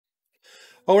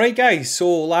Alright guys,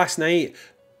 so last night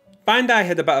Bandai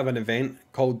had a bit of an event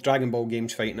called Dragon Ball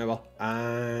Games Fighting Hour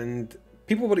and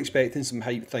people were expecting some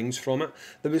hype things from it.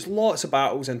 There was lots of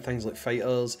battles and things like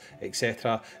fighters,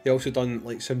 etc. They also done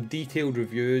like some detailed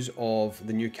reviews of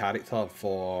the new character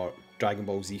for Dragon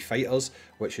Ball Z Fighters,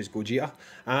 which is Gogeta,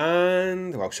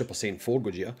 and well, Super Saiyan 4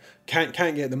 Gogeta. Can't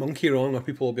get the monkey wrong or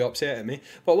people will be upset at me.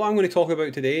 But what I'm going to talk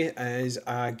about today is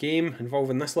a game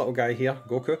involving this little guy here,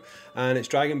 Goku, and it's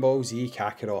Dragon Ball Z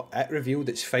Kakarot. It revealed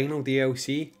its final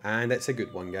DLC and it's a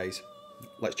good one, guys.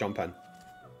 Let's jump in.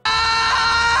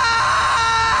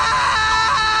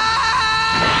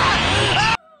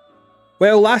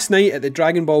 Well, last night at the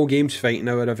Dragon Ball Games Fighting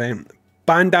Hour event,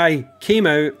 Bandai came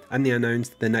out and they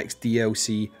announced the next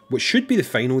DLC, which should be the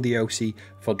final DLC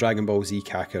for Dragon Ball Z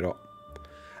Kakarot.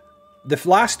 The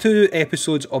last two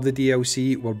episodes of the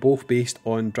DLC were both based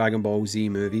on Dragon Ball Z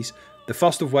movies, the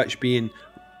first of which being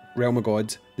Realm of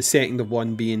Gods, the second of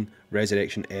one being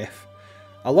Resurrection F.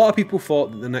 A lot of people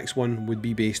thought that the next one would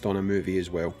be based on a movie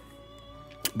as well.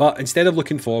 But instead of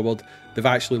looking forward, they've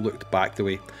actually looked back the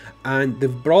way. And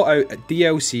they've brought out a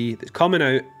DLC that's coming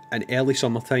out in early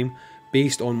summertime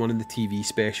based on one of the TV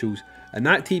specials. And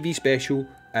that TV special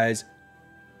is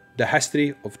The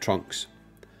History of Trunks.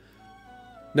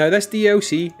 Now this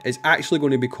DLC is actually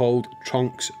going to be called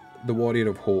Trunks the Warrior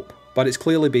of Hope, but it's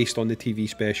clearly based on the TV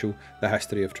special The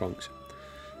History of Trunks.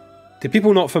 To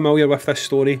people not familiar with this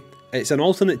story, it's an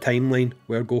alternate timeline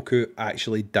where Goku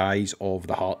actually dies of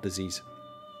the heart disease.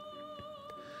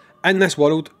 In this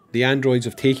world, the androids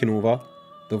have taken over,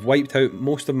 they've wiped out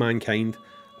most of mankind,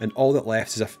 and all that's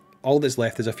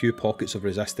left is a few pockets of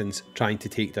resistance trying to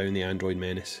take down the android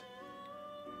menace.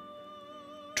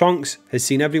 Trunks has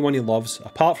seen everyone he loves,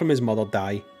 apart from his mother,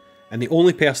 die, and the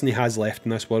only person he has left in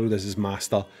this world is his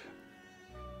master,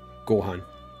 Gohan.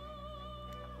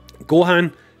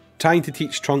 Gohan, trying to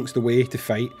teach Trunks the way to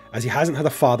fight, as he hasn't had a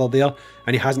father there,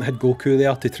 and he hasn't had Goku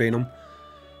there to train him,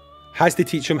 has to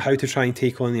teach him how to try and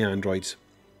take on the androids.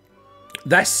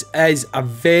 This is a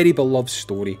very beloved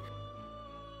story.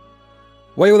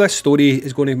 While this story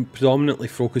is going to predominantly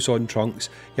focus on Trunks,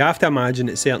 you have to imagine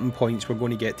at certain points we're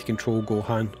going to get to control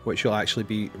Gohan, which will actually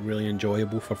be really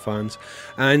enjoyable for fans.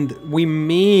 And we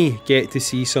may get to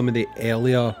see some of the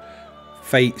earlier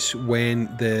fights when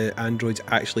the androids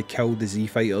actually killed the Z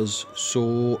fighters,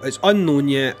 so it's unknown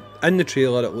yet. In the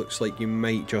trailer it looks like you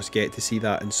might just get to see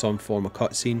that in some form of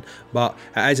cutscene, but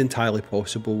it is entirely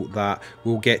possible that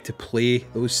we'll get to play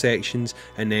those sections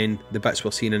and then the bits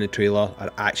we're seeing in the trailer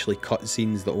are actually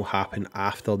cutscenes that will happen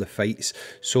after the fights.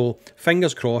 So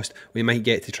fingers crossed we might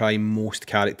get to try most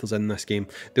characters in this game.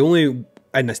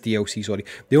 In this DLC, sorry.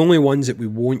 The only ones that we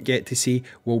won't get to see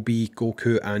will be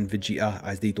Goku and Vegeta,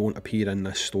 as they don't appear in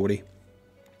this story.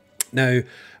 Now,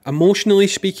 emotionally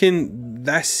speaking,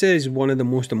 this is one of the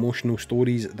most emotional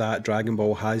stories that Dragon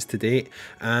Ball has to date,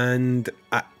 and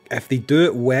if they do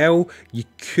it well, you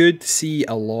could see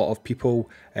a lot of people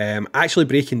actually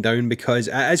breaking down, because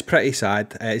it is pretty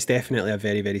sad. It's definitely a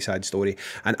very, very sad story,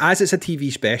 and as it's a TV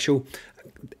special,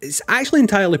 it's actually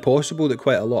entirely possible that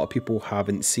quite a lot of people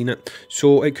haven't seen it,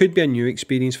 so it could be a new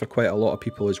experience for quite a lot of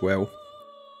people as well.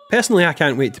 Personally, I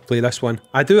can't wait to play this one.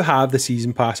 I do have the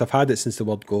season pass, I've had it since the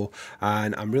word go,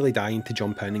 and I'm really dying to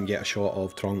jump in and get a shot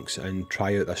of Trunks and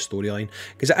try out this storyline,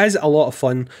 because it is a lot of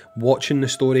fun watching the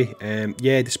story.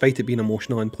 Yeah, despite it being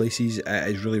emotional in places, it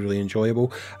is really, really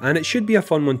enjoyable, and it should be a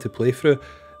fun one to play through.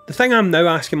 The thing I'm now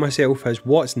asking myself is,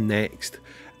 what's next?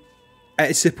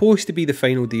 It's supposed to be the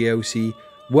final DLC.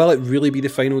 Will it really be the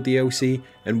final DLC?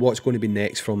 And what's going to be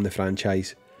next from the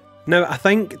franchise? Now, I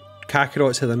think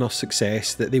Kakarot's had enough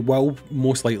success that they will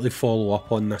most likely follow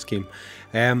up on this game.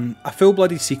 A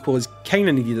full-blooded sequel is kind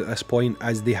of needed at this point,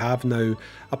 as they have now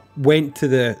went to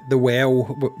the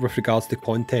well with regards to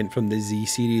content from the Z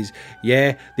series.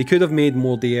 Yeah, they could have made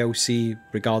more DLC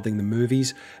regarding the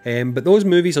movies, but those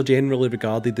movies are generally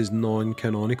regarded as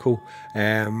non-canonical.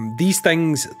 These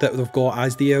things that they've got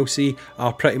as DLC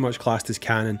are pretty much classed as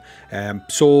canon,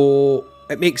 so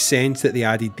it makes sense that they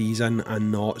added these in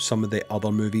and not some of the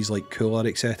other movies like Cooler,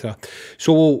 etc.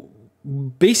 So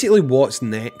basically, what's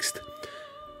next?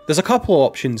 There's a couple of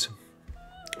options.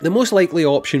 The most likely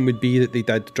option would be that they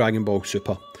did Dragon Ball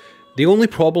Super. The only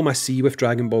problem I see with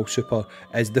Dragon Ball Super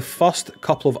is the first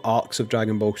couple of arcs of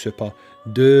Dragon Ball Super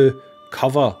do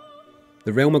cover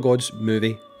the Realm of Gods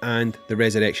movie and the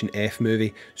Resurrection F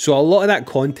movie. So a lot of that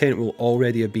content will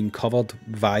already have been covered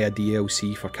via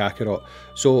DLC for Kakarot.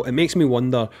 So it makes me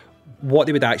wonder what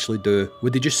they would actually do.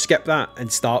 Would they just skip that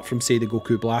and start from, say, the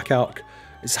Goku Black arc?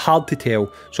 It's hard to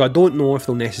tell, so I don't know if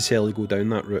they'll necessarily go down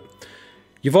that route.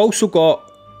 You've also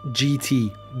got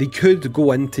GT. They could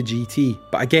go into GT,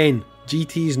 but again,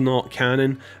 GT is not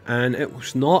canon, and it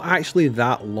was not actually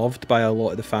that loved by a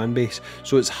lot of the fan base,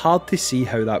 so it's hard to see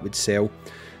how that would sell.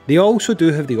 They also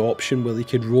do have the option where they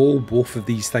could roll both of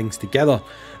these things together,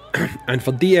 and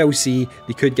for DLC,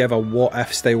 they could give a what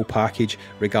if style package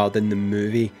regarding the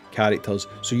movie characters,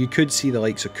 so you could see the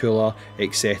likes of Cooler,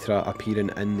 etc.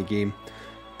 appearing in the game.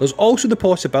 There's also the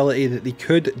possibility that they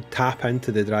could tap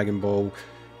into the Dragon Ball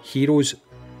Heroes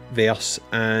verse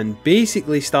and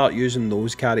basically start using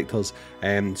those characters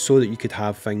so that you could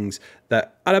have things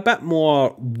that are a bit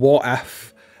more what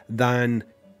if than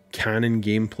canon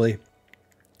gameplay.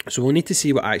 So we'll need to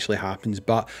see what actually happens,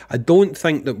 but I don't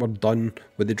think that we're done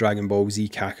with the Dragon Ball Z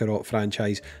Kakarot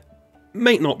franchise.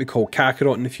 Might not be called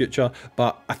Kakarot in the future,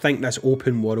 but I think this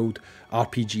open world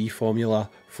RPG formula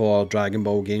for Dragon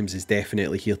Ball games is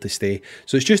definitely here to stay.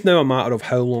 So it's just now a matter of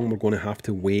how long we're going to have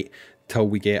to wait till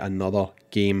we get another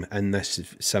game in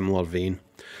this similar vein.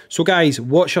 So guys,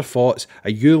 what's your thoughts? Are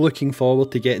you looking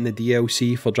forward to getting the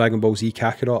DLC for Dragon Ball Z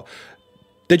Kakarot?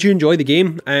 Did you enjoy the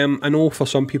game? I know for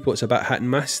some people it's a bit hit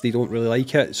and miss, they don't really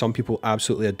like it, some people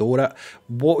absolutely adore it.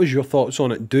 What was your thoughts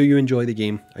on it? Do you enjoy the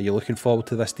game? Are you looking forward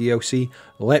to this DLC?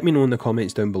 Let me know in the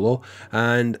comments down below,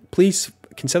 and please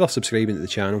consider subscribing to the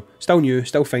channel. Still new,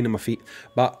 still finding my feet,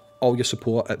 but all your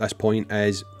support at this point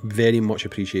is very much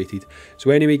appreciated.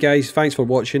 So anyway guys, thanks for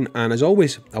watching, and as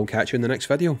always, I'll catch you in the next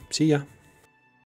video. See ya.